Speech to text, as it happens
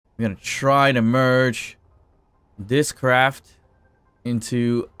We're gonna try to merge this craft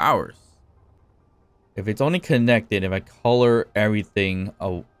into ours. If it's only connected, if I color everything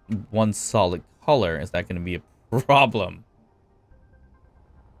a one solid color, is that gonna be a problem?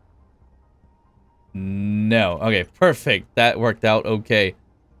 No. Okay, perfect. That worked out okay.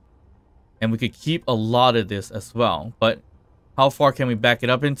 And we could keep a lot of this as well. But how far can we back it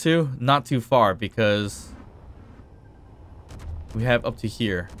up into? Not too far, because we have up to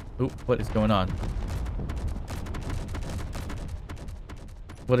here. Oop, what is going on?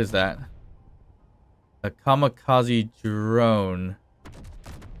 What is that? A kamikaze drone.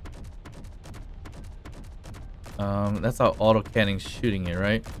 That's how autocannon's shooting it,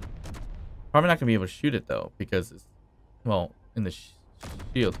 right? Probably not gonna be able to shoot it though, because it's, well, in the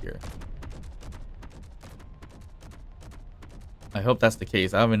shield here. I hope that's the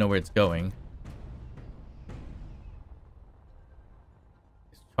case. I don't even know where it's going.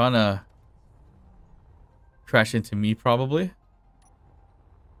 It's trying to crash into me, probably.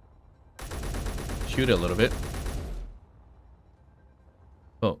 Shoot it a little bit.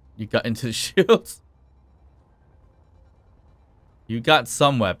 Oh, you got into the shields. You got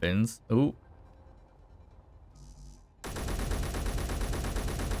some weapons. Ooh.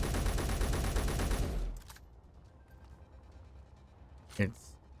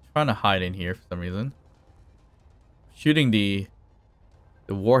 It's trying to hide in here for some reason. Shooting the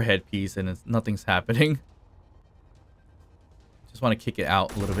warhead piece and nothing's happening. Just want to kick it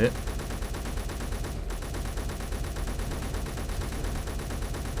out a little bit.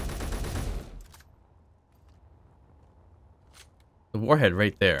 The warhead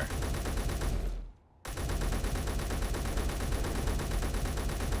right there.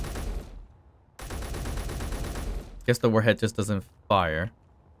 Guess the warhead just doesn't fire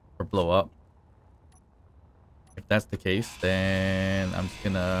or blow up. If that's the case, then I'm just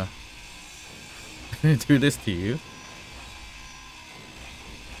gonna do this to you.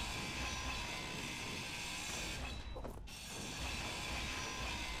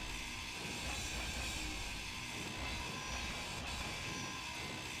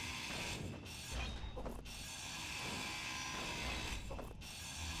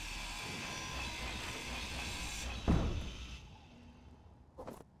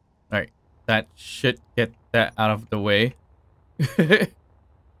 Alright, that should get that out of the way.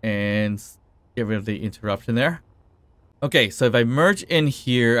 And get rid of the interruption there. Okay, so if I merge in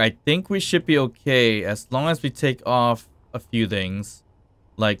here, I think we should be okay as long as we take off a few things.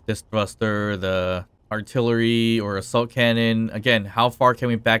 Like this thruster, the artillery or assault cannon. Again, how far can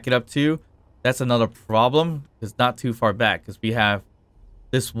we back it up to? That's another problem. It's not too far back because we have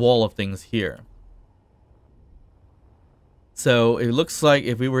this wall of things here. So it looks like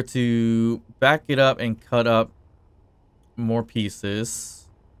if we were to back it up and cut up more pieces,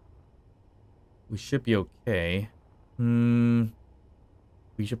 we should be okay. We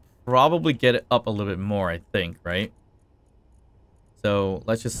should probably get it up a little bit more, I think, right? So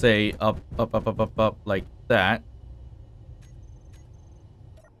let's just say up, up, up, up, up, up, like that.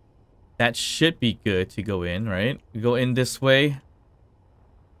 That should be good to go in, right? We go in this way.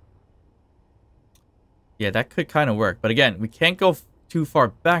 Yeah, that could kind of work. But again, we can't go too far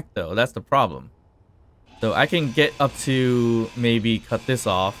back, though. That's the problem. So I can get up to maybe cut this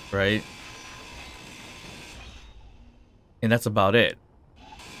off, right? And that's about it.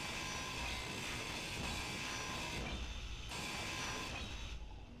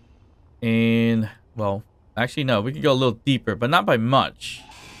 And, well, actually, no. We could go a little deeper, but not by much.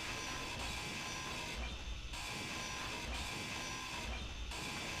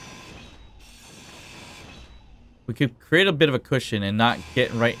 We could create a bit of a cushion and not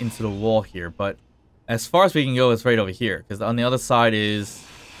get right into the wall here, but as far as we can go is right over here, because on the other side is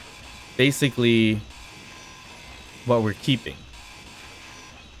basically what we're keeping.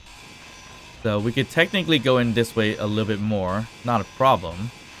 So we could technically go in this way a little bit more, not a problem.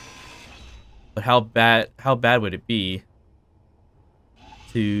 But how bad would it be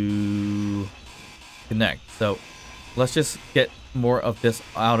to connect? So let's just get more of this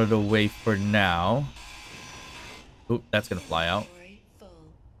out of the way for now. Oop, that's gonna fly out.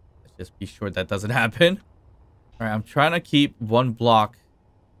 Let's just be sure that doesn't happen. Alright, I'm trying to keep one block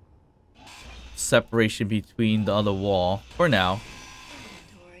separation between the other wall for now.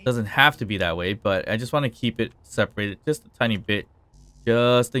 Doesn't have to be that way, but I just want to keep it separated just a tiny bit,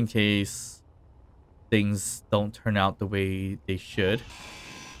 just in case things don't turn out the way they should.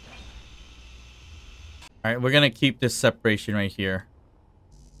 Alright, we're gonna keep this separation right here,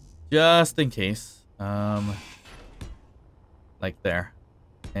 just in case. Like there.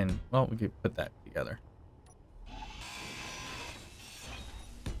 And, well, we could put that together.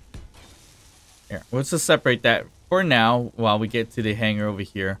 Here, let's just separate that for now while we get to the hangar over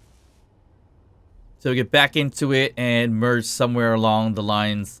here. So we get back into it and merge somewhere along the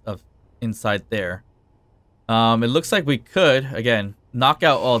lines of inside there. It looks like we could, again, knock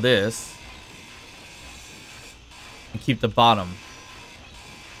out all this and keep the bottom.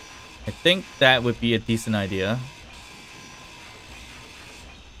 I think that would be a decent idea.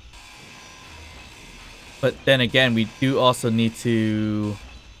 But then again, we do also need to...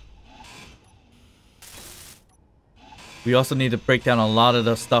 We also need to break down a lot of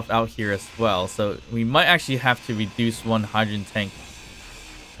the stuff out here as well. So we might actually have to reduce one hydrogen tank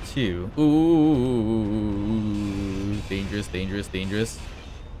too. Ooh, dangerous, dangerous, dangerous.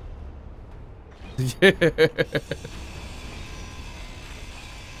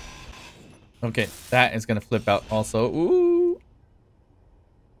 Okay, that is gonna flip out also. Ooh.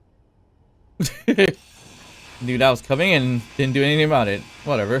 Knew that was coming and didn't do anything about it.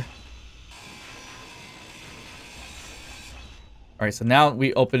 Whatever. Alright, so now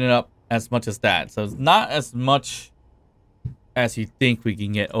we open it up as much as that. So it's not as much as you think we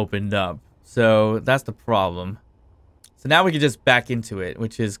can get opened up. So that's the problem. So now we can just back into it,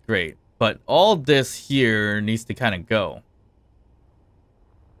 which is great. But all this here needs to kind of go.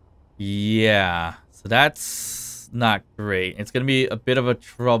 Yeah, so that's not great. It's going to be a bit of a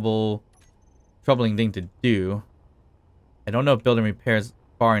troubling thing to do. I don't know if building repairs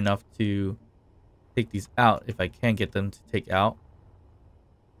far enough to take these out, if I can get them to take out.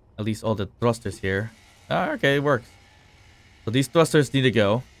 At least all the thrusters here. Oh, okay, it works. So these thrusters need to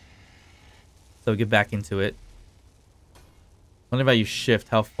go. So we get back into it. Wonder if I use shift,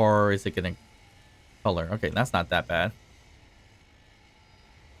 how far is it going to color? Okay, that's not that bad.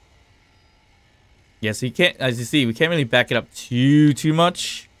 Yeah, so you can't, as you see, we can't really back it up too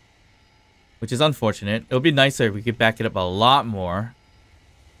much, which is unfortunate. It would be nicer if we could back it up a lot more.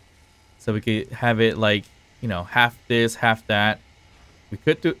 So we could have it like, you know, half this, half that. We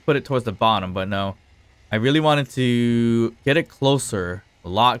could put it towards the bottom, but no. I really wanted to get it closer, a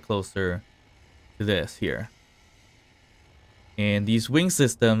lot closer to this here. And these wing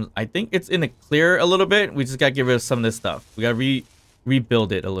systems, I think it's in the clear a little bit. We just got to get rid of some of this stuff. We got to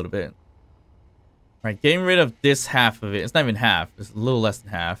rebuild it a little bit. All right, getting rid of this half of it. It's not even half. It's a little less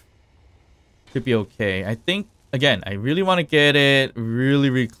than half. Should be okay. I think, again, I really want to get it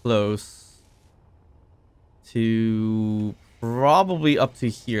really close to probably up to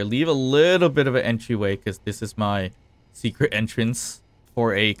here. Leave a little bit of an entryway because this is my secret entrance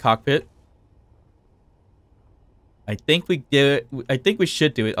for a cockpit. I think we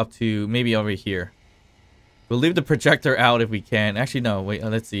should do it up to maybe over here. We'll leave the projector out if we can. Actually, no. Wait.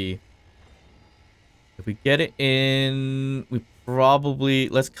 Let's see. If we get it in, we probably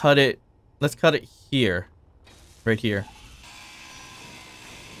let's cut it here, right here.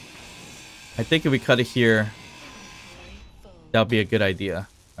 I think if we cut it here, that'll be a good idea.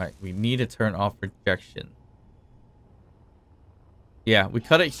 All right, we need to turn off projection. Yeah, we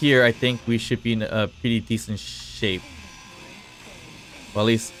cut it here. I think we should be in a pretty decent shape. Well, at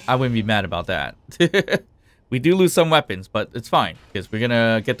least I wouldn't be mad about that. We do lose some weapons, but it's fine because we're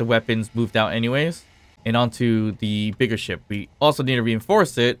gonna get the weapons moved out anyways and onto the bigger ship. We also need to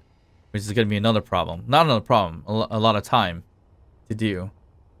reinforce it, which is gonna be another problem. Not another problem, a lot of time to do.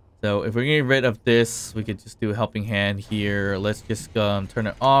 So if we're getting rid of this, we could just do a helping hand here. Let's just turn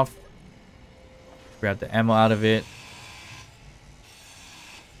it off. Grab the ammo out of it.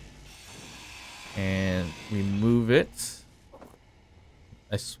 And remove it.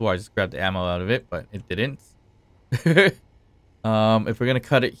 I swore I just grabbed the ammo out of it, but it didn't. If we're going to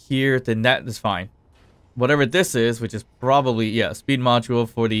cut it here, then that is fine. Whatever this is, which is probably, yeah, speed module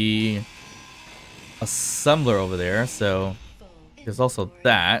for the assembler over there. So there's also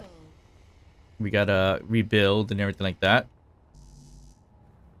that. We gotta rebuild and everything like that.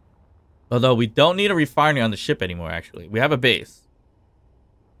 Although we don't need a refinery on the ship anymore, actually. We have a base.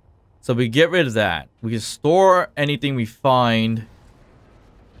 So we get rid of that. We can store anything we find.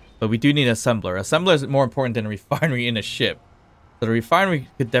 But we do need an assembler. Assembler is more important than a refinery in a ship. So the refinery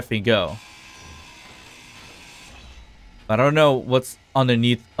could definitely go. But I don't know what's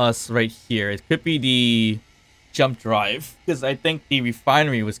underneath us right here. It could be the jump drive. Because I think the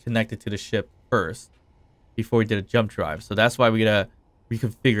refinery was connected to the ship first before we did a jump drive. So that's why we gotta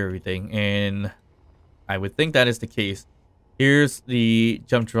reconfigure everything. And I would think that is the case. Here's the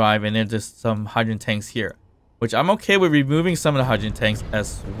jump drive and then just some hydrogen tanks here. Which I'm okay with removing some of the hydrogen tanks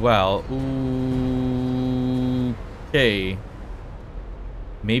as well. Ooh, okay.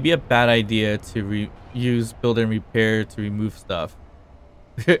 Maybe a bad idea to use build and repair to remove stuff.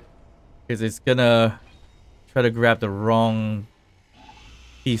 Because it's gonna try to grab the wrong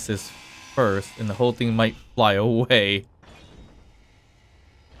pieces first, and the whole thing might fly away.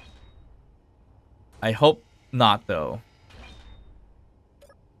 I hope not, though.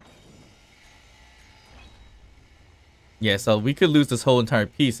 Yeah, so we could lose this whole entire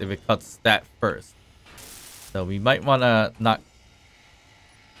piece if it cuts that first. So we might want to not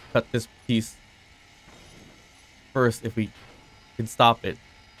cut this piece first if we can stop it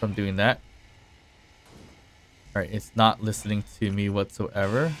from doing that. Alright, it's not listening to me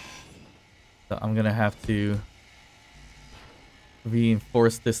whatsoever. So I'm going to have to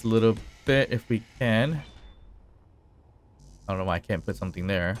reinforce this a little bit if we can. I don't know why I can't put something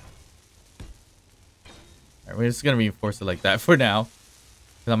there. Alright, we're just going to reinforce it like that for now.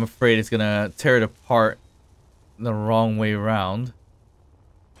 Because I'm afraid it's going to tear it apart the wrong way around.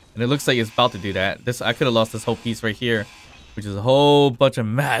 And it looks like it's about to do that. I could have lost this whole piece right here, which is a whole bunch of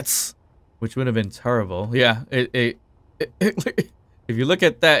mats, which would have been terrible. Yeah, if you look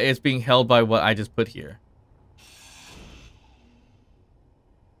at that, it's being held by what I just put here.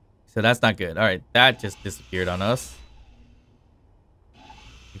 So that's not good. All right, that just disappeared on us.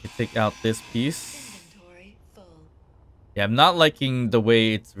 We can take out this piece. Yeah, I'm not liking the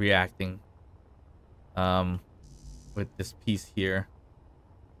way it's reacting with this piece here.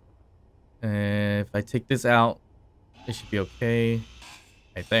 If I take this out, it should be okay,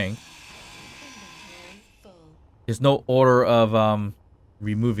 I think. There's no order of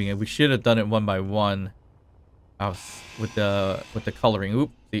removing it. We should have done it one by one. With the coloring.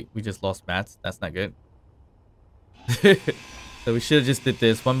 Oop, see, we just lost mats. That's not good. So we should have just did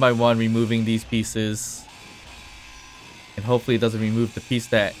this one by one, removing these pieces. And hopefully it doesn't remove the piece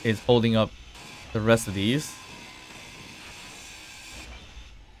that is holding up the rest of these.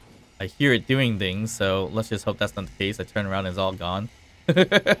 I hear it doing things, so let's just hope that's not the case. I turn around and it's all gone.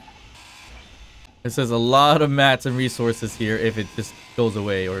 It says a lot of mats and resources here if it just goes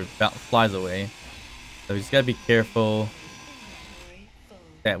away or flies away. So we just gotta be careful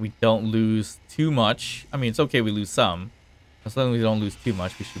that we don't lose too much. I mean, it's okay we lose some. As long as we don't lose too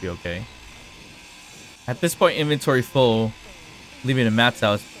much, we should be okay. At this point, inventory full, leaving the mats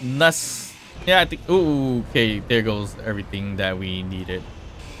out. Unless, yeah, I think, ooh, okay, there goes everything that we needed.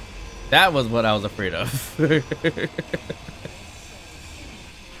 That was what I was afraid of.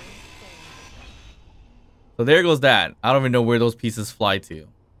 So there goes that. I don't even know where those pieces fly to.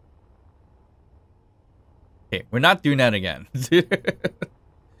 Okay, we're not doing that again.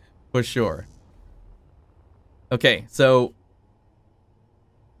 For sure. Okay, so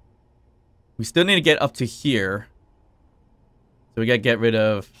we still need to get up to here. So we gotta get rid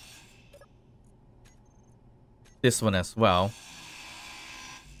of this one as well.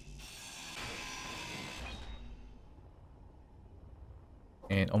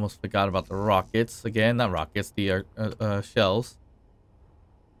 And almost forgot about the rockets again. Not rockets, the shells.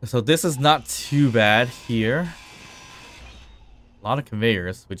 So this is not too bad here. A lot of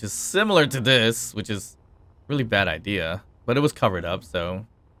conveyors, which is similar to this, which is a really bad idea. But it was covered up, so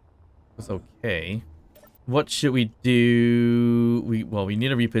it was okay. What should we do? Well, we need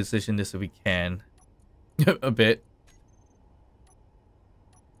to reposition this if we can. A bit.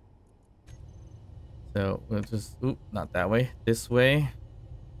 So we'll just, oop, not that way. This way.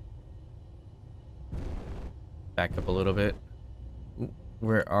 Back up a little bit. Ooh,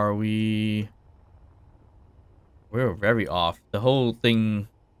 where are we? We're very off. The whole thing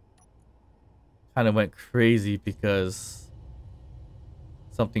kind of went crazy because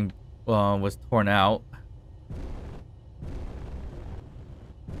something was torn out.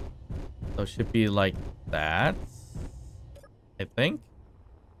 So it should be like that, I think.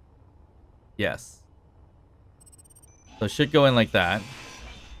 Yes. So it should go in like that.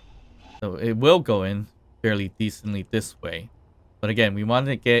 So it will go in fairly decently this way. But again, we want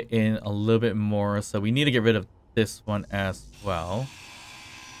to get in a little bit more, so we need to get rid of this one as well.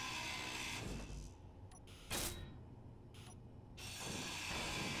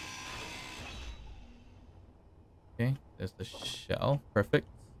 Okay, there's the shell. Perfect.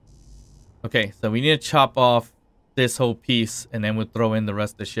 Okay, so we need to chop off this whole piece and then we'll throw in the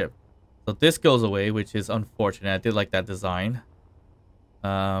rest of the ship. So this goes away, which is unfortunate. I did like that design.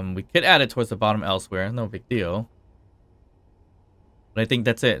 We could add it towards the bottom elsewhere. No big deal. But I think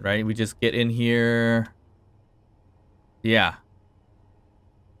that's it, right? We just get in here. Yeah.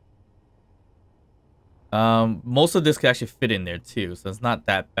 Most of this could actually fit in there too, so it's not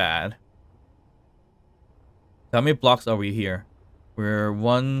that bad. So how many blocks are we here? We're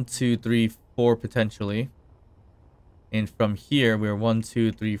 1, 2, 3, 4 potentially. And from here, we're 1,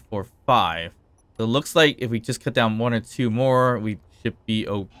 2, 3, 4, 5. So it looks like if we just cut down 1 or 2 more, we should be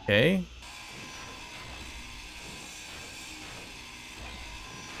okay.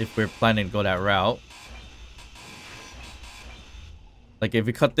 if we're planning to go that route. Like, if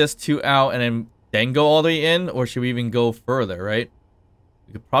we cut this 2 out and then go all the way in, or should we even go further, right?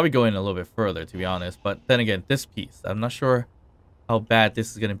 We could probably go in a little bit further, to be honest. But then again, this piece, I'm not sure how bad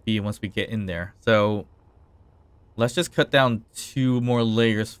this is going to be once we get in there. So let's just cut down 2 more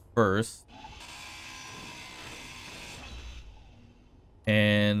layers first.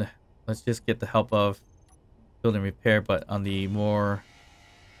 And let's just get the help of build and repair, but on the more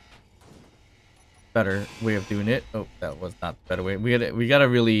better way of doing it. Oh, that was not the better way. We gotta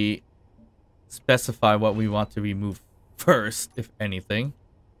really specify what we want to remove first, if anything.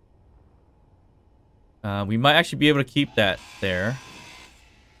 We might actually be able to keep that there,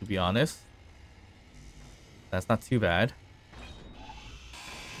 to be honest. That's not too bad.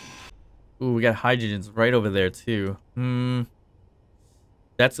 Ooh, we got hydrogens right over there too.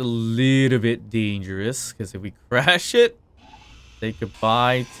 That's a little bit dangerous, because if we crash it, say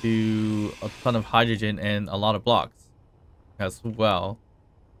goodbye to a ton of hydrogen and a lot of blocks as well.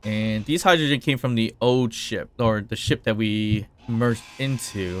 And these hydrogen came from the old ship, or the ship that we merged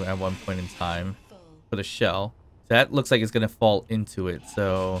into at one point in time for the shell. That looks like it's going to fall into it,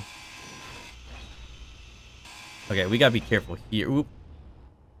 so... Okay, we got to be careful here. Oop.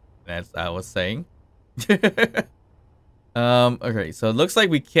 That's what I was saying. Okay, so it looks like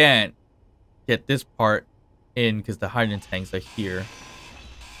we can't get this part in because the hydrogen tanks are here.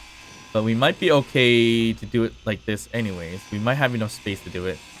 But we might be okay to do it like this anyways. We might have enough space to do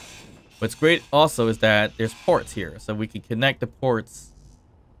it. What's great also is that there's ports here, so we can connect the ports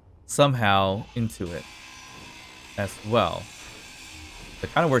somehow into it as well.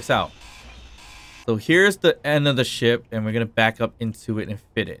 It kind of works out. So here's the end of the ship, and we're going to back up into it and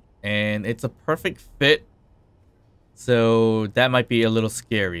fit it. And it's a perfect fit. So that might be a little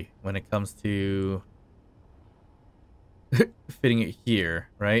scary when it comes to fitting it here,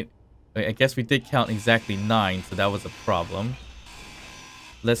 right? I guess we did count exactly 9, so that was a problem.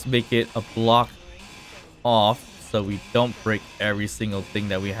 Let's make it a block off so we don't break every single thing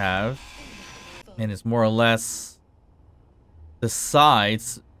that we have. And it's more or less the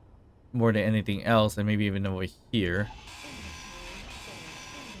sides more than anything else, and maybe even over here.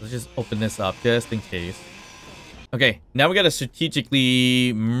 Let's just open this up just in case. Okay, now we gotta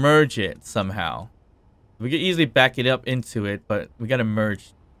strategically merge it somehow. We could easily back it up into it, but we gotta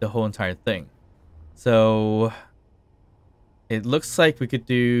merge the whole entire thing. So it looks like we could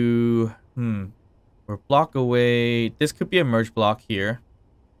do... We're a block away. This could be a merge block here.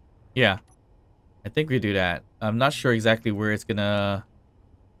 Yeah, I think we do that. I'm not sure exactly where it's gonna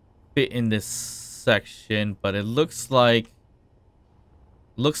fit in this section, but it looks like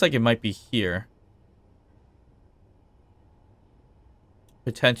it might be here.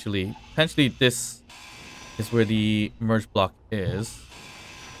 Potentially this is where the merge block is.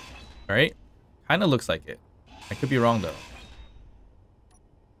 Alright, kind of looks like it. I could be wrong though.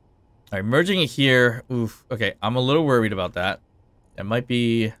 Alright, merging it here. Oof, okay, I'm a little worried about that. That might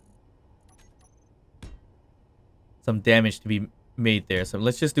be some damage to be made there. So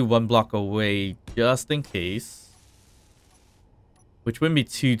let's just do 1 block away just in case. Which wouldn't be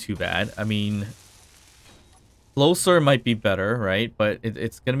too bad. I mean, closer might be better, right? But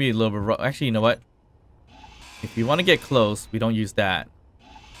it's going to be a little bit rough. Actually, you know what? If you want to get close, we don't use that.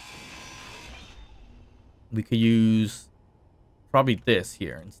 We could use probably this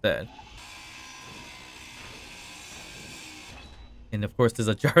here instead. And of course, there's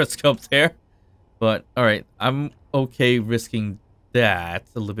a gyroscope there. But, alright, I'm okay risking that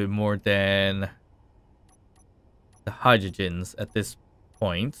a little bit more than the hydrogens at this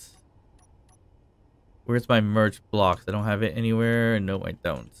point. Where's my merge blocks? I don't have it anywhere. No, I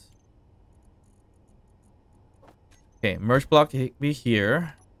don't. Okay, merge block be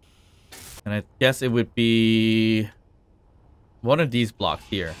here. And I guess it would be one of these blocks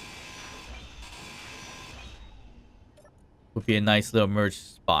here. Would be a nice little merge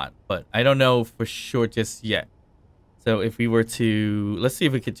spot, but I don't know for sure just yet. So if we were to... Let's see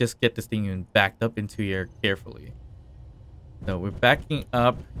if we could just get this thing even backed up into here carefully. So we're backing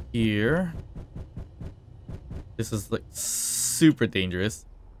up here. This is like super dangerous.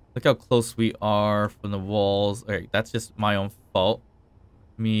 Look how close we are from the walls. Alright, that's just my own fault.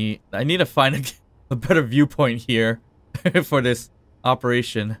 I need to find a better viewpoint here for this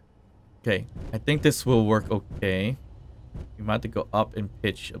operation. Okay, I think this will work okay. We might have to go up and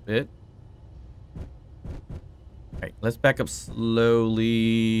pitch a bit. Alright, let's back up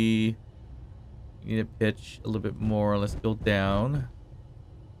slowly. Need to pitch a little bit more. Let's go down.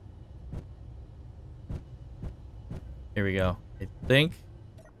 Here we go. I think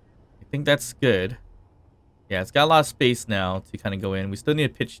that's good. Yeah, it's got a lot of space now to kind of go in. We still need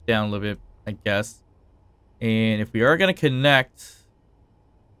to pitch down a little bit, I guess. And if we are going to connect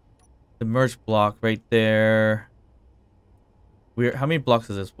the merge block right there, how many blocks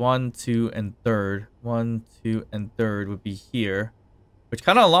is this? 1, 2, and third. 1, 2, and third would be here, which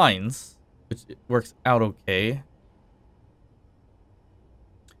kind of aligns, which works out okay.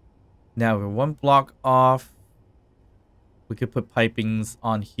 Now we're 1 block off. We could put pipings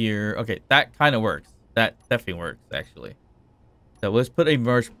on here. Okay, that kind of works. That definitely works, actually. So let's put a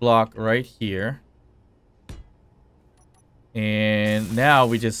merge block right here. And now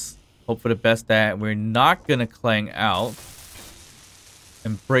we just hope for the best that we're not going to clang out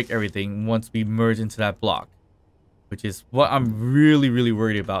and break everything once we merge into that block, which is what I'm really, really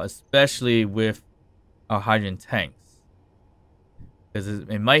worried about, especially with our hydrogen tanks. Because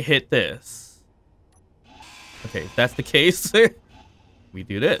it might hit this. Okay, if that's the case, we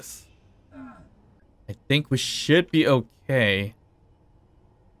do this. I think we should be okay.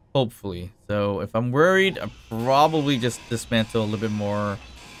 Hopefully. So if I'm worried, I'll probably just dismantle a little bit more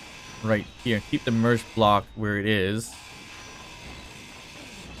right here. Keep the merge block where it is.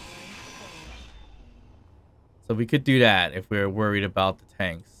 So we could do that if we're worried about the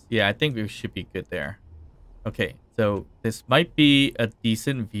tanks. Yeah, I think we should be good there. Okay, so this might be a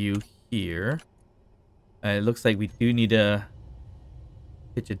decent view here. It looks like we do need to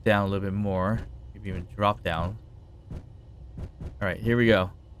pitch it down a little bit more. Maybe even drop down. All right, here we go.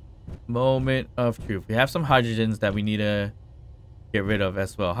 Moment of truth. We have some hydrogens that we need to get rid of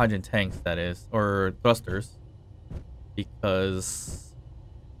as well. Hydrogen tanks, that is. Or thrusters. Because...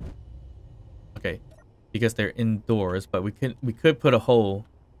 okay. Because they're indoors. But we could put a hole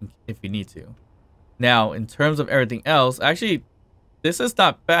if we need to. Now, in terms of everything else, actually, this is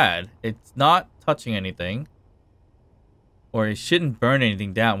not bad. It's not touching anything. Or it shouldn't burn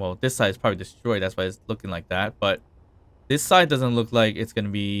anything down. Well, this side is probably destroyed. That's why it's looking like that. But this side doesn't look like it's going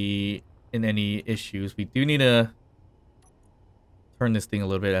to be in any issues. We do need to turn this thing a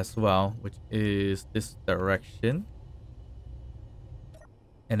little bit as well, which is this direction.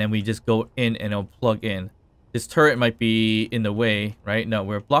 And then we just go in and it'll plug in. This turret might be in the way, right? No,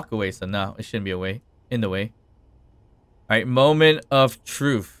 we're a block away, so no, it shouldn't be in the way. All right, moment of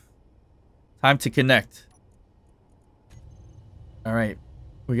truth. Time to connect. All right,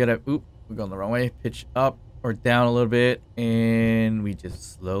 we gotta, we're going the wrong way. Pitch up or down a little bit, and we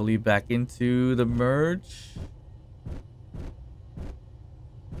just slowly back into the merge.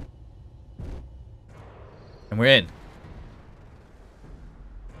 And we're in.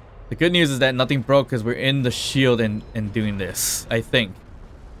 The good news is that nothing broke because we're in the shield and doing this, I think.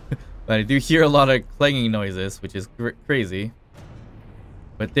 But I do hear a lot of clanging noises, which is crazy.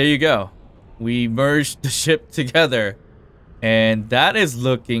 But there you go. We merged the ship together. And that is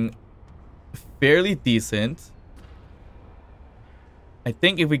looking fairly decent. I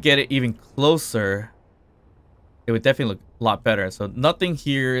think if we get it even closer, it would definitely look a lot better. So nothing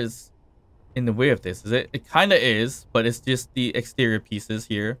here is in the way of this, is it? It kind of is, but it's just the exterior pieces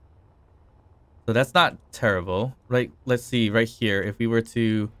here. So that's not terrible. Right, let's see right here. If we were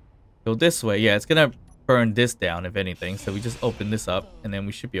to go this way, yeah, it's going to burn this down if anything. So we just open this up and then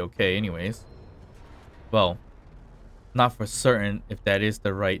we should be okay anyways. Well, not for certain if that is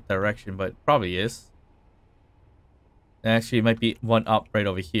the right direction, but probably is. Actually, it might be one up right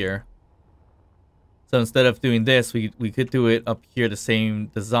over here. So instead of doing this, we could do it up here, the same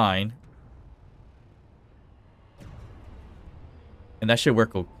design. And that should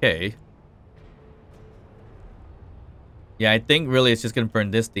work okay. Yeah, I think really it's just going to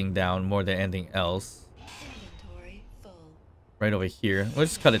burn this thing down more than anything else. Right over here. We'll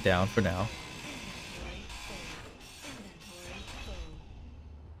just cut it down for now.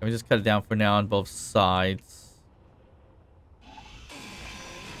 Let me just cut it down for now on both sides.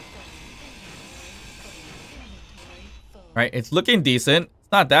 Right, it's looking decent.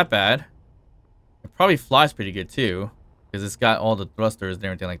 It's not that bad. It probably flies pretty good too, because it's got all the thrusters and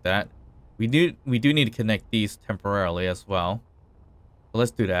everything like that. We do need to connect these temporarily as well. So let's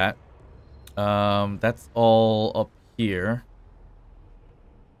do that. That's all up here,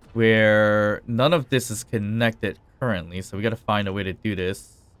 where none of this is connected currently. So we got to find a way to do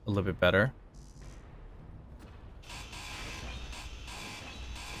this a little bit better.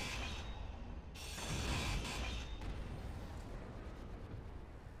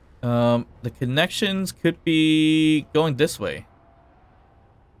 The connections could be going this way.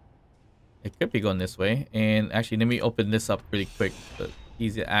 It could be going this way. And actually, let me open this up really quick. So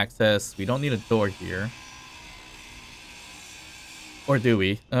easy access. We don't need a door here. Or do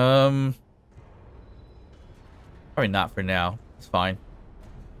we? Probably not for now. It's fine.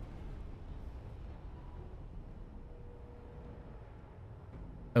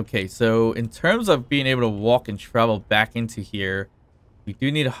 Okay, so in terms of being able to walk and travel back into here, we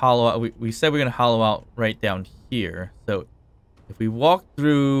do need to hollow out. We said we're going to hollow out right down here. So if we walk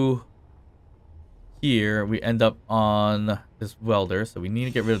through here, we end up on this welder. So we need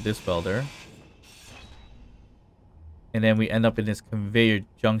to get rid of this welder. And then we end up in this conveyor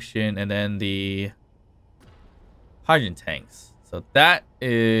junction and then the hydrogen tanks. So that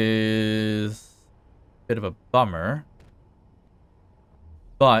is a bit of a bummer.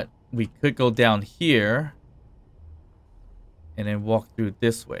 But we could go down here and then walk through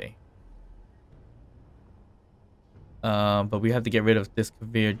this way. But we have to get rid of this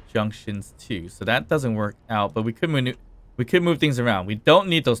conveyor junctions too. So that doesn't work out. But we could move things around. We don't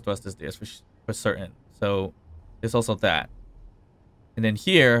need those thrusters there for certain. So there's also that. And then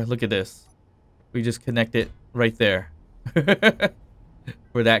here, look at this. We just connect it right there.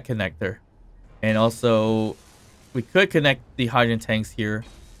 For that connector. And also, we could connect the hydrogen tanks here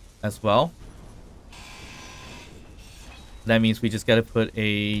as well. That means we just got to put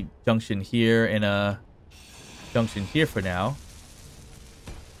a junction here and a junction here for now.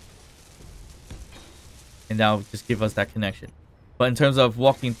 And that'll just give us that connection. But in terms of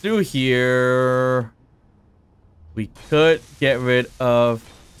walking through here, we could get rid of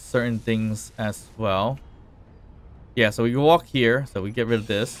certain things as well. Yeah, so we can walk here. So we get rid of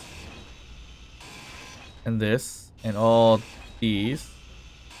this. And this. And all these.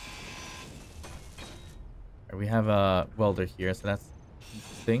 We have a welder here, so that's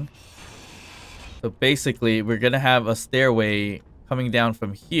interesting. So basically, we're going to have a stairway coming down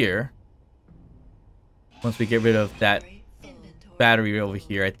from here. Once we get rid of that battery over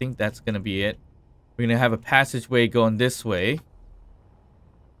here, I think that's going to be it. We're going to have a passageway going this way.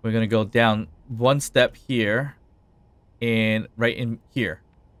 We're going to go down one step here and right in here.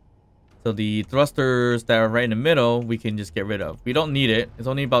 So the thrusters that are right in the middle, we can just get rid of. We don't need it. It's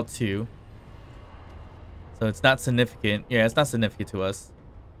only about 2. So it's not significant. Yeah, it's not significant to us.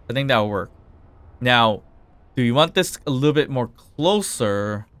 I think that'll work. Now, do you want this a little bit more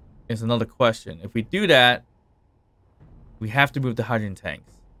closer? Is another question. If we do that, we have to move the hydrogen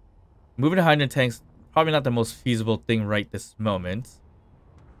tanks. Moving the hydrogen tanks, probably not the most feasible thing right this moment.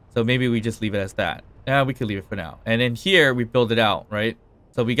 So maybe we just leave it as that. Yeah, we could leave it for now. And then here, we build it out, right?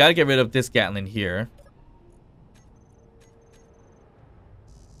 So we got to get rid of this Gatling here.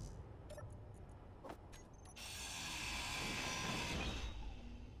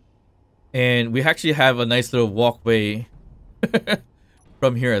 And we actually have a nice little walkway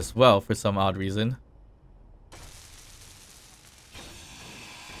from here as well for some odd reason.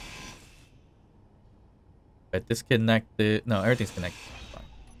 But disconnected. No, everything's connected. Fine.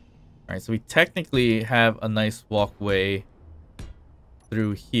 All right, so we technically have a nice walkway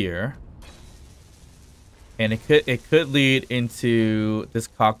through here. And it could lead into this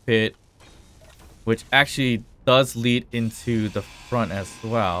cockpit, which actually does lead into the front as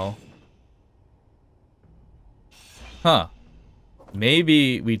well. Huh.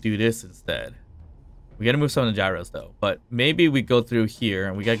 Maybe we do this instead. We gotta move some of the gyros though. But maybe we go through here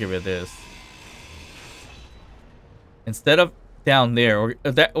and we gotta get rid of this. Instead of down there,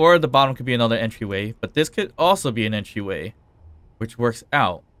 or the bottom could be another entryway. But this could also be an entryway, which works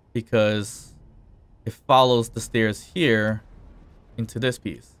out because it follows the stairs here into this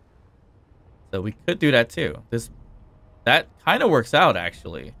piece. So we could do that too. That kind of works out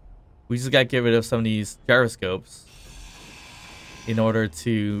actually. We just gotta get rid of some of these gyroscopes in order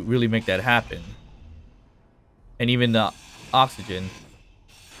to really make that happen. And even the oxygen.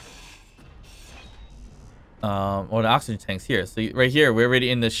 Or the oxygen tanks here. So right here, we're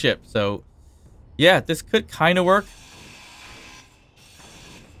already in the ship. So yeah, this could kind of work.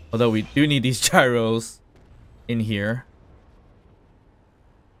 Although we do need these gyros in here.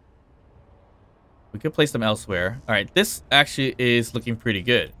 We could place them elsewhere. Alright, this actually is looking pretty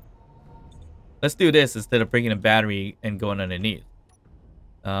good. Let's do this instead of bringing a battery and going underneath.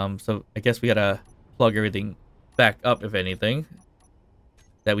 So I guess we gotta plug everything back up, if anything,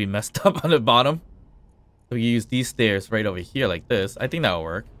 that we messed up on the bottom. So we use these stairs right over here like this. I think that'll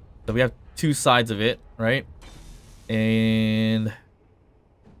work. So we have 2 sides of it, right? And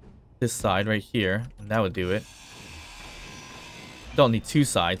this side right here, and that would do it. Don't need 2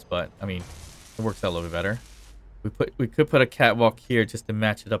 sides, but I mean, it works out a little bit better. We could put a catwalk here just to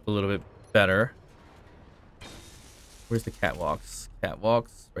match it up a little bit better. Where's the catwalks?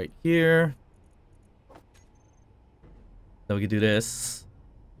 Catwalks right here. So we could do this.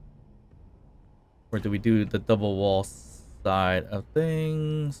 Or do we do the double wall side of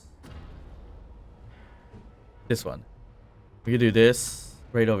things? This one. We could do this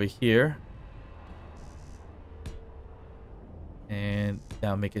right over here. And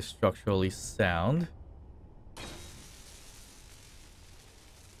Now make it structurally sound.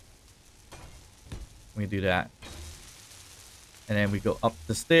 We do that. And then we go up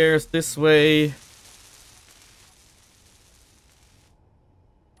the stairs this way.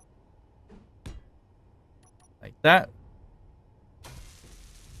 Like that.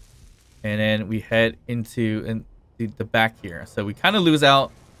 And then we head into the back here. So we kind of lose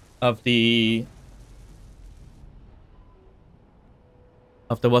out of the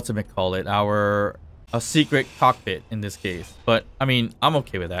whatchamacallit, a secret cockpit in this case. But I mean, I'm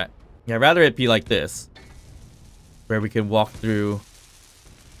okay with that. Yeah, I'd rather it be like this, where we can walk through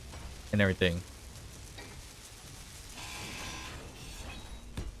and everything.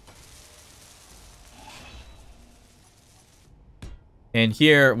 And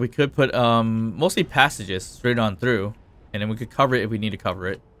here we could put mostly passages straight on through, and then we could cover it if we need to cover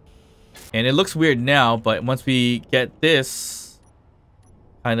it. And it looks weird now, but once we get this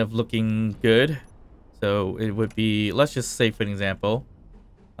kind of looking good, so it would be, let's just say for an example,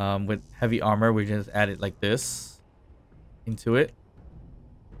 with heavy armor, we just add it like this into it.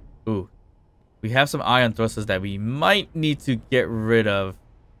 Ooh, we have some ion thrusters that we might need to get rid of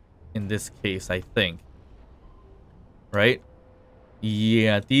in this case, I think. Right?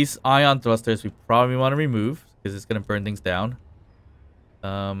 Yeah, these ion thrusters we probably want to remove because it's going to burn things down.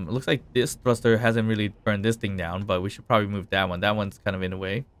 It looks like this thruster hasn't really burned this thing down, but we should probably move that one. That one's kind of in the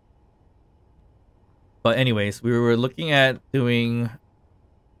way. But anyways, we were looking at doing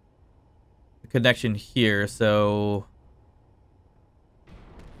a connection here, so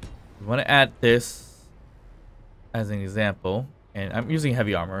we want to add this as an example. And I'm using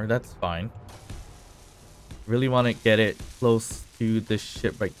heavy armor, that's fine. Really want to get it close to the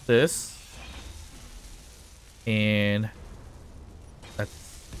ship like this. And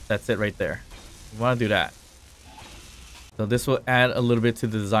that's it right there. We want to do that. So this will add a little bit to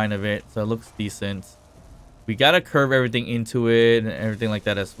the design of it, so it looks decent. We got to curve everything into it and everything like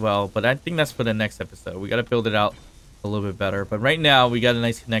that as well, but I think that's for the next episode. We got to build it out a little bit better. But right now, we got a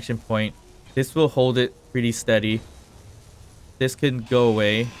nice connection point. This will hold it pretty steady. This can go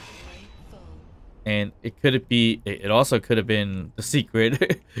away. And it also could have been the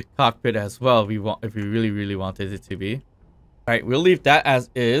secret cockpit as well if we really wanted it to be. All right, we'll leave that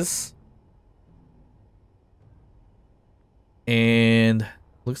as is. And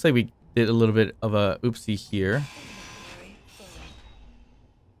looks like we did a little bit of a oopsie here.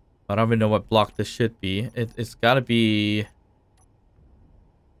 I don't even know what block this should be. It's got to be...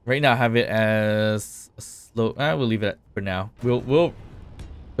 Right now, have it as a slow... we'll leave it for now. We'll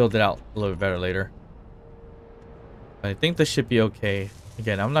build it out a little bit better later. But I think this should be okay.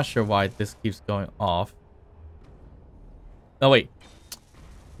 Again, I'm not sure why this keeps going off. Oh, wait.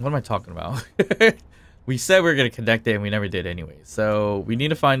 What am I talking about? We said we were going to connect it and we never did anyway. So we need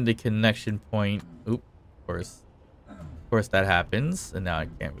to find the connection point. Oop, of course that happens. And now I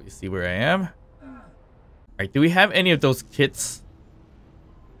can't really see where I am. Alright, do we have any of those kits?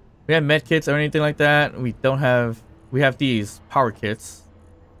 We have med kits or anything like that? We don't have... We have these power kits.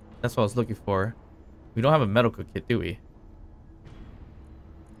 That's what I was looking for. We don't have a medical kit, do we?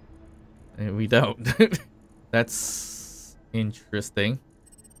 And we don't. That's interesting.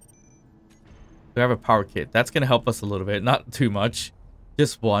 We have a power kit. That's going to help us a little bit. Not too much.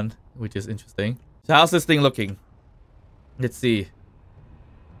 Just one, which is interesting. So how's this thing looking? Let's see.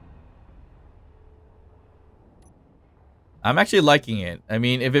 I'm actually liking it. I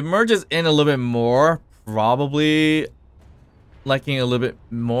mean, if it merges in a little bit more, probably liking it a little bit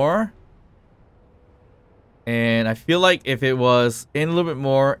more. And I feel like if it was in a little bit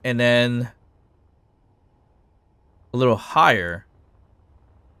more and then a little higher,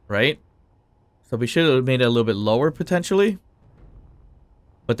 right? So we should have made it a little bit lower potentially.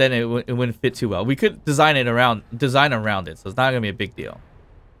 But then it wouldn't fit too well. We could design around it, so it's not going to be a big deal.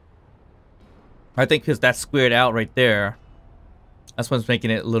 I think because that's squared out right there, that's what's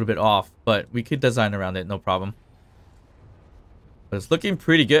making it a little bit off. But we could design around it, no problem. But it's looking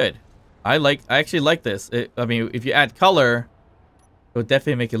pretty good. I actually like this. I mean, if you add color, it would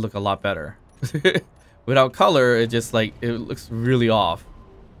definitely make it look a lot better. Without color, it just like, it looks really off.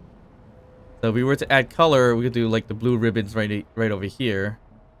 So if we were to add color, we could do like the blue ribbons right over here.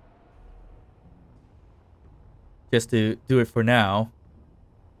 Just to do it for now.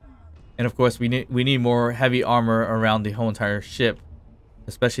 And of course, we need more heavy armor around the whole entire ship.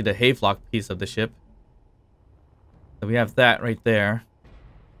 Especially the hayflock piece of the ship. So we have that right there.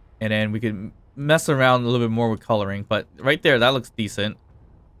 And then we could mess around a little bit more with coloring. But right there, that looks decent.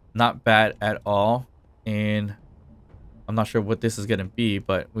 Not bad at all. And I'm not sure what this is going to be,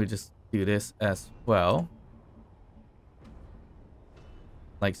 but we'll just do this as well.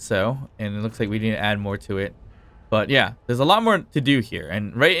 like so. And it looks like we need to add more to it. But yeah, there's a lot more to do here.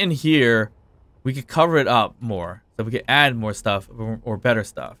 And right in here, we could cover it up more. So we could add more stuff or better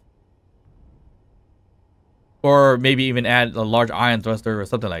stuff. Or maybe even add a large ion thruster or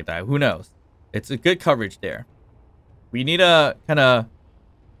something like that. Who knows? It's a good coverage there. We need a kind of...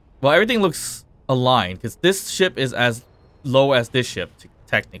 Well, everything looks aligned. Because this ship is as low as this ship,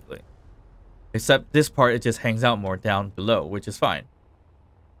 technically. Except this part, it just hangs out more down below, which is fine.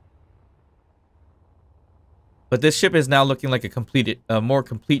 But this ship is now looking like a more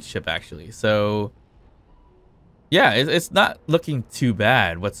complete ship, actually. So, yeah, it's not looking too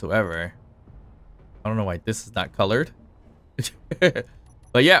bad whatsoever. I don't know why this is not colored.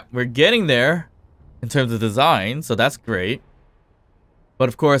 But yeah, we're getting there in terms of design, so that's great. But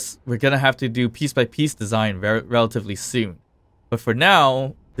of course, we're going to have to do piece-by-piece design relatively soon. But for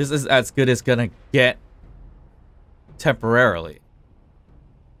now, this is as good as going to get temporarily.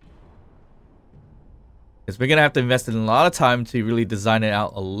 Because we're going to have to invest in a lot of time to really design it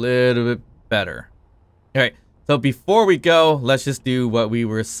out a little bit better. Alright, so before we go, let's just do what we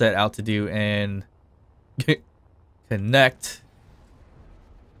were set out to do and connect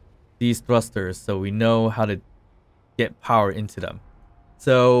these thrusters so we know how to get power into them.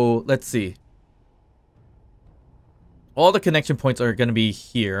 So, let's see. All the connection points are going to be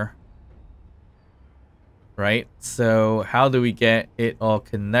here. Right? So, how do we get it all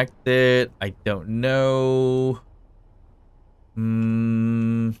connected? I don't know.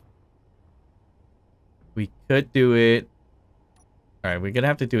 We could do it. Alright, we're going to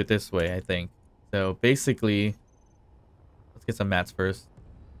have to do it this way, I think. So, basically, let's get some mats first.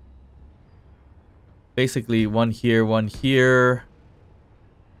 Basically, one here, one here.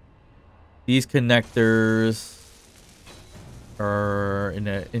 These connectors are in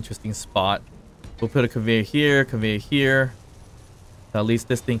an interesting spot. We'll put a conveyor here. So at least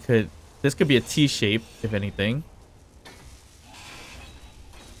this could be a T shape, if anything.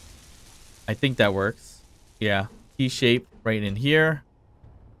 I think that works. Yeah, T shape right in here.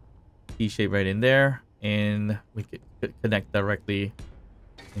 T shape right in there. And we could connect directly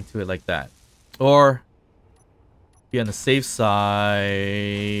into it like that. Or be on the safe side.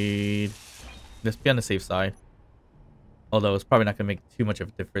 Let's be on the safe side. Although it's probably not going to make too much of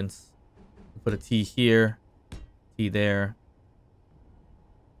a difference. Put a T here, T there,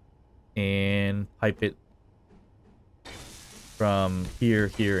 and pipe it from here,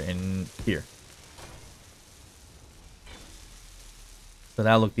 here, and here. So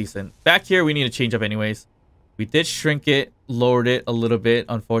that'll look decent. Back here, we need to change up anyways. We did shrink it, lowered it a little bit,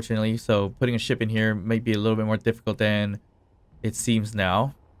 unfortunately. So putting a ship in here might be a little bit more difficult than it seems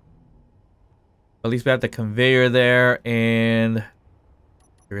now. At least we have the conveyor there, and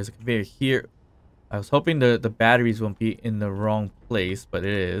there is a conveyor here. I was hoping the batteries won't be in the wrong place, but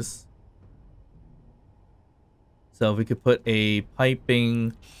it is. So we could put a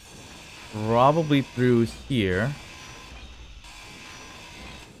piping probably through here.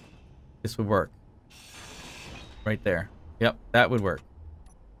 This would work. Right there. Yep, that would work.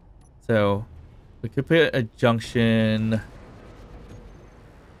 So we could put a junction.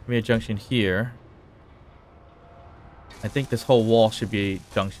 Maybe a junction here. I think this whole wall should be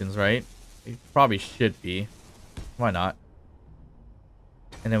junctions, right? It probably should be. Why not?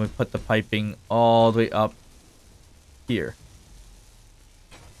 And then we put the piping all the way up here.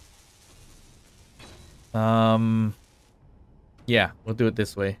 Yeah, we'll do it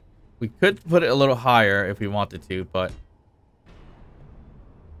this way. We could put it a little higher if we wanted to, but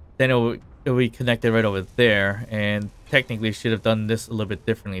then it'll be connected right over there, and technically should have done this a little bit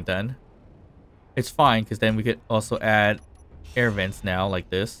differently then. It's fine, because then we could also add air vents now, like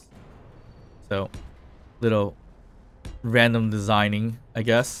this. So, little random designing, I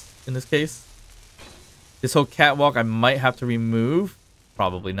guess, in this case. This whole catwalk I might have to remove.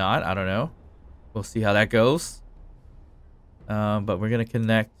 Probably not, I don't know. We'll see how that goes. But we're going to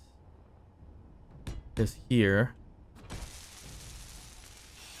connect this here.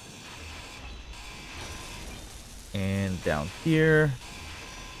 And down here.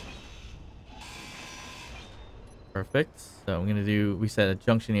 Perfect. So I'm gonna do, we set a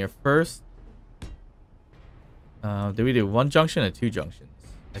junction here first. Did we do one junction or two junctions?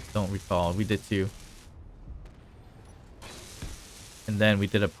 I don't recall. We did two. And then we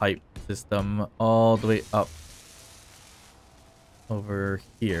did a pipe system all the way up over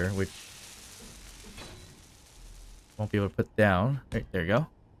here, which won't be able to put down. Right, there you go.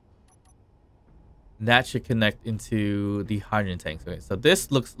 That should connect into the hydrogen tanks. Okay, so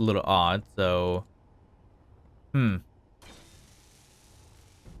this looks a little odd, so if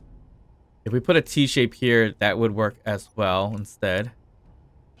we put a T shape here, that would work as well instead.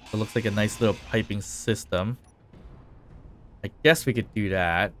 It looks like a nice little piping system. I guess we could do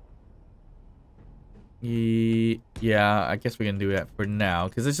that. Yeah, I guess we can do that for now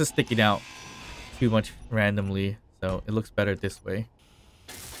because it's just sticking out too much randomly. So it looks better this way.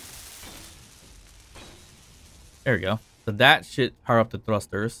 There we go. So that should power up the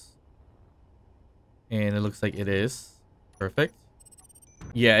thrusters. And it looks like it is. Perfect.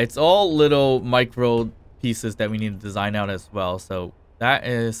 Yeah, it's all little micro pieces that we need to design out as well. So that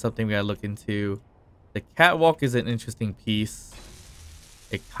is something we gotta look into. The catwalk is an interesting piece.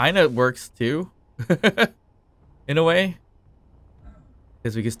 It kind of works too. In a way.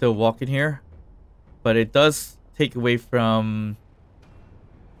 Because we can still walk in here. But it does take away from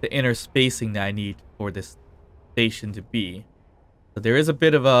the inner spacing that I need for this station to be. So there is a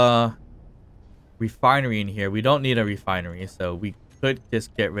bit of a refinery in here. We don't need a refinery, so we could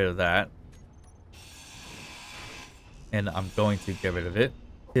just get rid of that. And I'm going to get rid of it.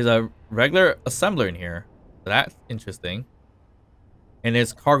 There's a regular assembler in here. So that's interesting. And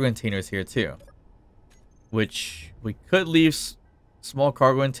there's cargo containers here too. Which we could leave small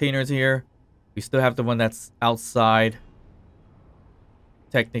cargo containers here. We still have the one that's outside.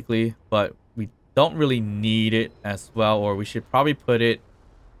 Technically. But we don't really need it as well. Or we should probably put it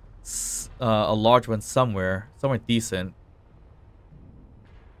a large one somewhere decent,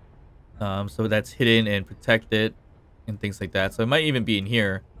 so that's hidden and protected and things like that. So it might even be in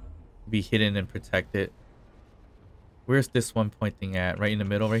here, be hidden and protected. Where's this one pointing at? Right in the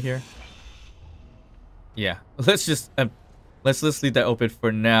middle, right here. Yeah, let's just let's leave that open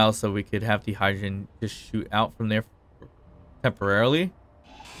for now, so we could have the hydrogen just shoot out from there temporarily.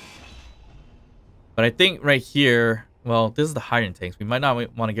 But I think right here. Well, this is the hydrogen tanks. We might not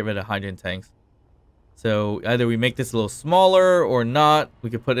want to get rid of hydrogen tanks. So either we make this a little smaller or not.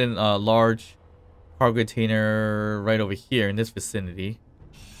 We could put in a large cargo container right over here in this vicinity.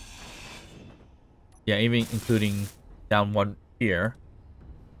 Yeah, even including down one here.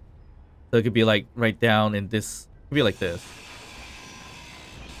 So it could be like right down in this. It could be like this.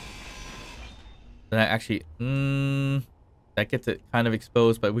 Then I actually, that gets it kind of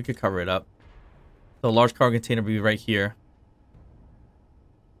exposed, but we could cover it up. So a large cargo container would be right here.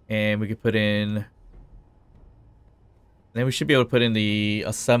 And we could put in... And then we should be able to put in the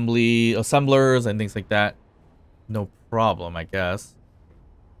assemblers and things like that. No problem, I guess.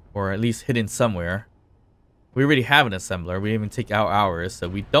 Or at least hidden somewhere. We already have an assembler. We didn't even take out ours, so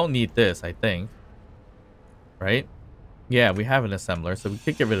we don't need this, I think. Right? Yeah, we have an assembler, so we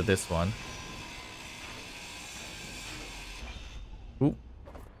could get rid of this one. Ooh,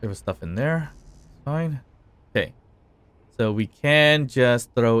 there was stuff in there. Fine. Okay. So we can just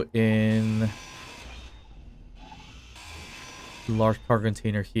throw in a large cargo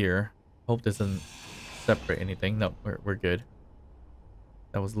container here. Hope this doesn't separate anything. No, we're good.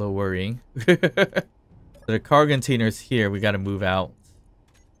 That was a little worrying. So the cargo containers here, we got to move out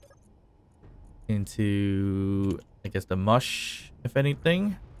into, I guess, the mush, if anything.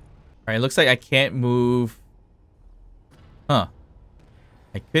 All right, it looks like I can't move. Huh.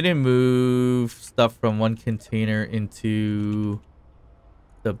 I couldn't move stuff from one container into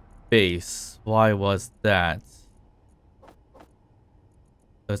the base. Why was that?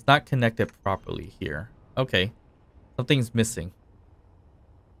 So it's not connected properly here. Okay. Something's missing.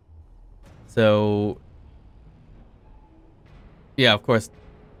 So... yeah, of course.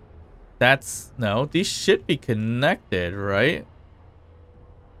 That's... no, these should be connected, right?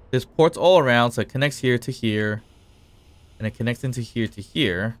 There's ports all around, so it connects here to here. And it connects into here to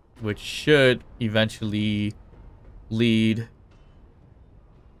here, which should eventually lead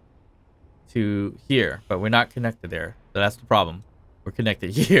to here. But we're not connected there. So that's the problem. We're connected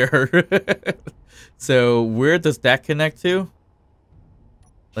here. So where does that connect to?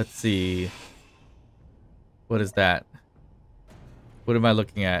 Let's see. What is that? What am I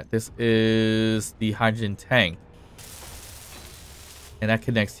looking at? This is the hydrogen tank. And that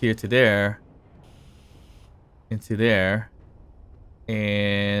connects here to there. Into there.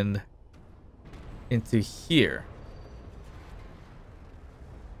 And into here.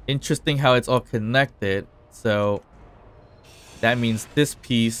 Interesting how it's all connected. So that means this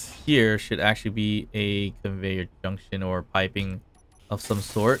piece here should actually be a conveyor junction or piping of some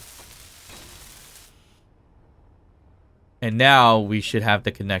sort. And now we should have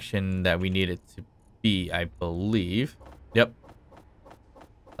the connection that we need it to be, I believe. Yep.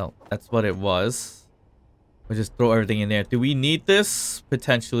 Oh, that's what it was. We'll just throw everything in there. Do we need this?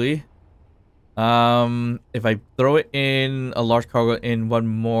 Potentially. If I throw it in a large cargo in one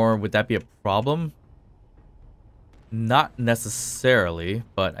more, would that be a problem? Not necessarily,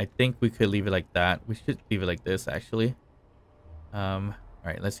 but I think we could leave it like that. We should leave it like this, actually.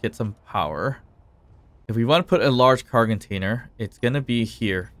 All right, let's get some power. If we want to put a large cargo container, it's going to be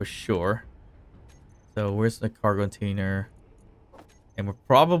here for sure. So where's the cargo container? And we're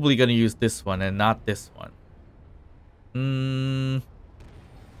probably going to use this one and not this one.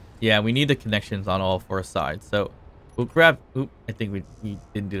 Yeah, we need the connections on all 4 sides. So we'll grab... Oop, I think we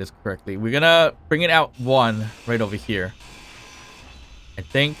didn't do this correctly. We're going to bring it out 1 right over here. I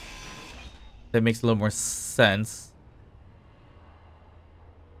think that makes a little more sense.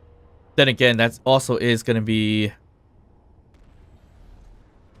 Then again, that also is going to be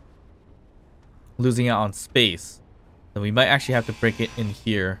losing out on space. So we might actually have to break it in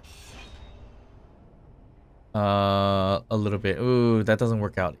here. A little bit. Ooh, that doesn't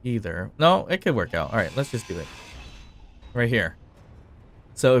work out either. No, it could work out. All right, let's just do it. Right here.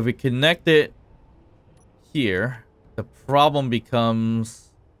 So if we connect it here, the problem becomes...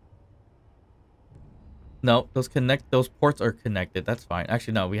 No, those ports are connected. That's fine.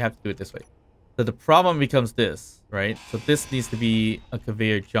 Actually, no, we have to do it this way. So the problem becomes this, right? So this needs to be a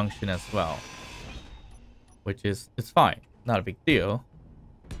conveyor junction as well. Which is, it's fine. Not a big deal.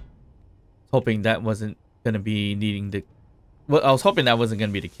 Hoping that wasn't going to be needing the... Well, I was hoping that wasn't going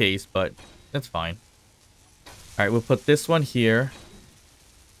to be the case, but that's fine. Alright, we'll put this one here.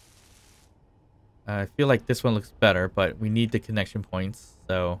 I feel like this one looks better, but we need the connection points.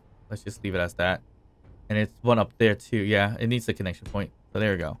 So let's just leave it as that. And it's one up there too. Yeah, it needs the connection point. So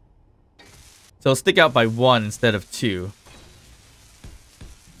there we go. So it'll stick out by 1 instead of 2.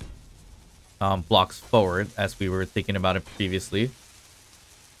 Blocks forward, as we were thinking about it previously.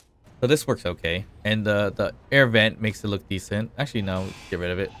 So this works okay. And the air vent makes it look decent. Actually, no, get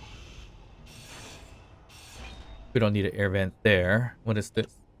rid of it. We don't need an air vent there. What is this?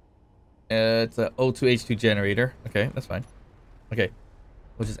 It's a O2H2 generator. Okay, that's fine. Okay,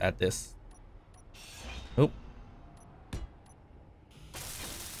 we'll just add this. Oop.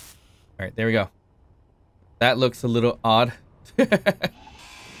 Alright, there we go. That looks a little odd. So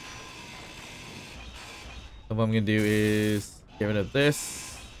what I'm going to do is get rid of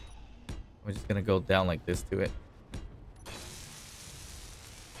this. We're just going to go down like this to it.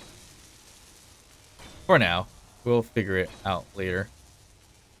 For now. We'll figure it out later.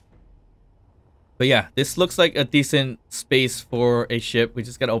 But yeah, this looks like a decent space for a ship. We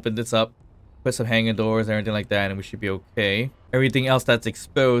just got to open this up. Put some hanging doors and everything like that, and we should be okay. Everything else that's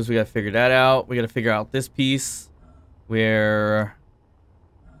exposed, we got to figure that out. We got to figure out this piece. Where...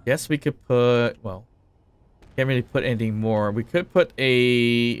 Yes, we could put... Well... Can't really put anything more. We could put a...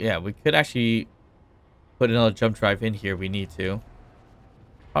 Yeah, we could actually put another jump drive in here if we need to.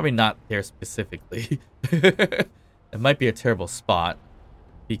 Probably not there specifically. It might be a terrible spot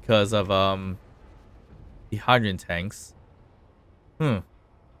because of the hydrogen tanks. So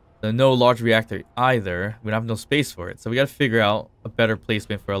no large reactor either. We don't have no space for it. So we got to figure out a better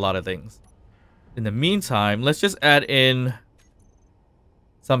placement for a lot of things. In the meantime, let's just add in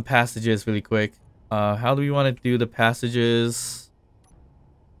some passages really quick. How do we want to do the passages?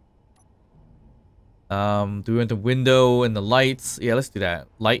 Do we want the window and the lights? Yeah, let's do that.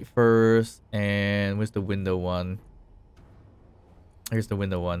 Light first. And where's the window one? Here's the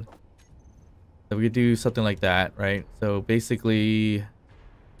window one. So we could do something like that, right? So basically,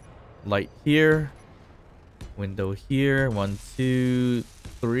 light here. Window here. 1, 2,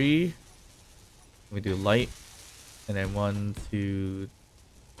 3. We do light. And then 1, 2,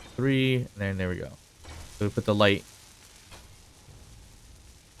 3. And then there we go. So we put the light.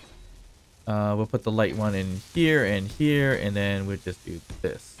 We'll put the light one in here, and then we'll just do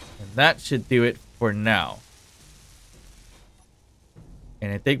this. And that should do it for now.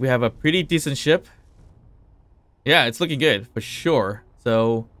 And I think we have a pretty decent ship. Yeah, it's looking good, for sure.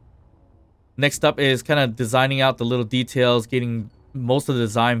 So, next up is kind of designing out the little details, getting most of the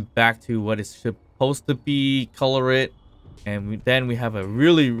design back to what it's supposed to be, color it. And then we have a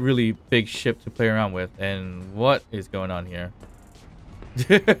really, really big ship to play around with. And what is going on here?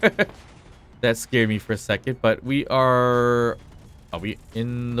 That scared me for a second, but we are we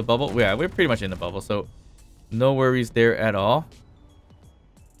in the bubble? Yeah, we're pretty much in the bubble, so no worries there at all.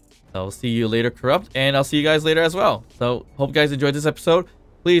 I'll see you later, Corrupt, and I'll see you guys later as well. So, hope you guys enjoyed this episode.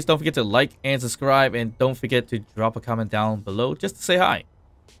 Please don't forget to like and subscribe, and don't forget to drop a comment down below just to say hi.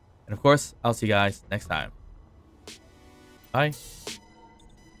 And of course, I'll see you guys next time. Bye.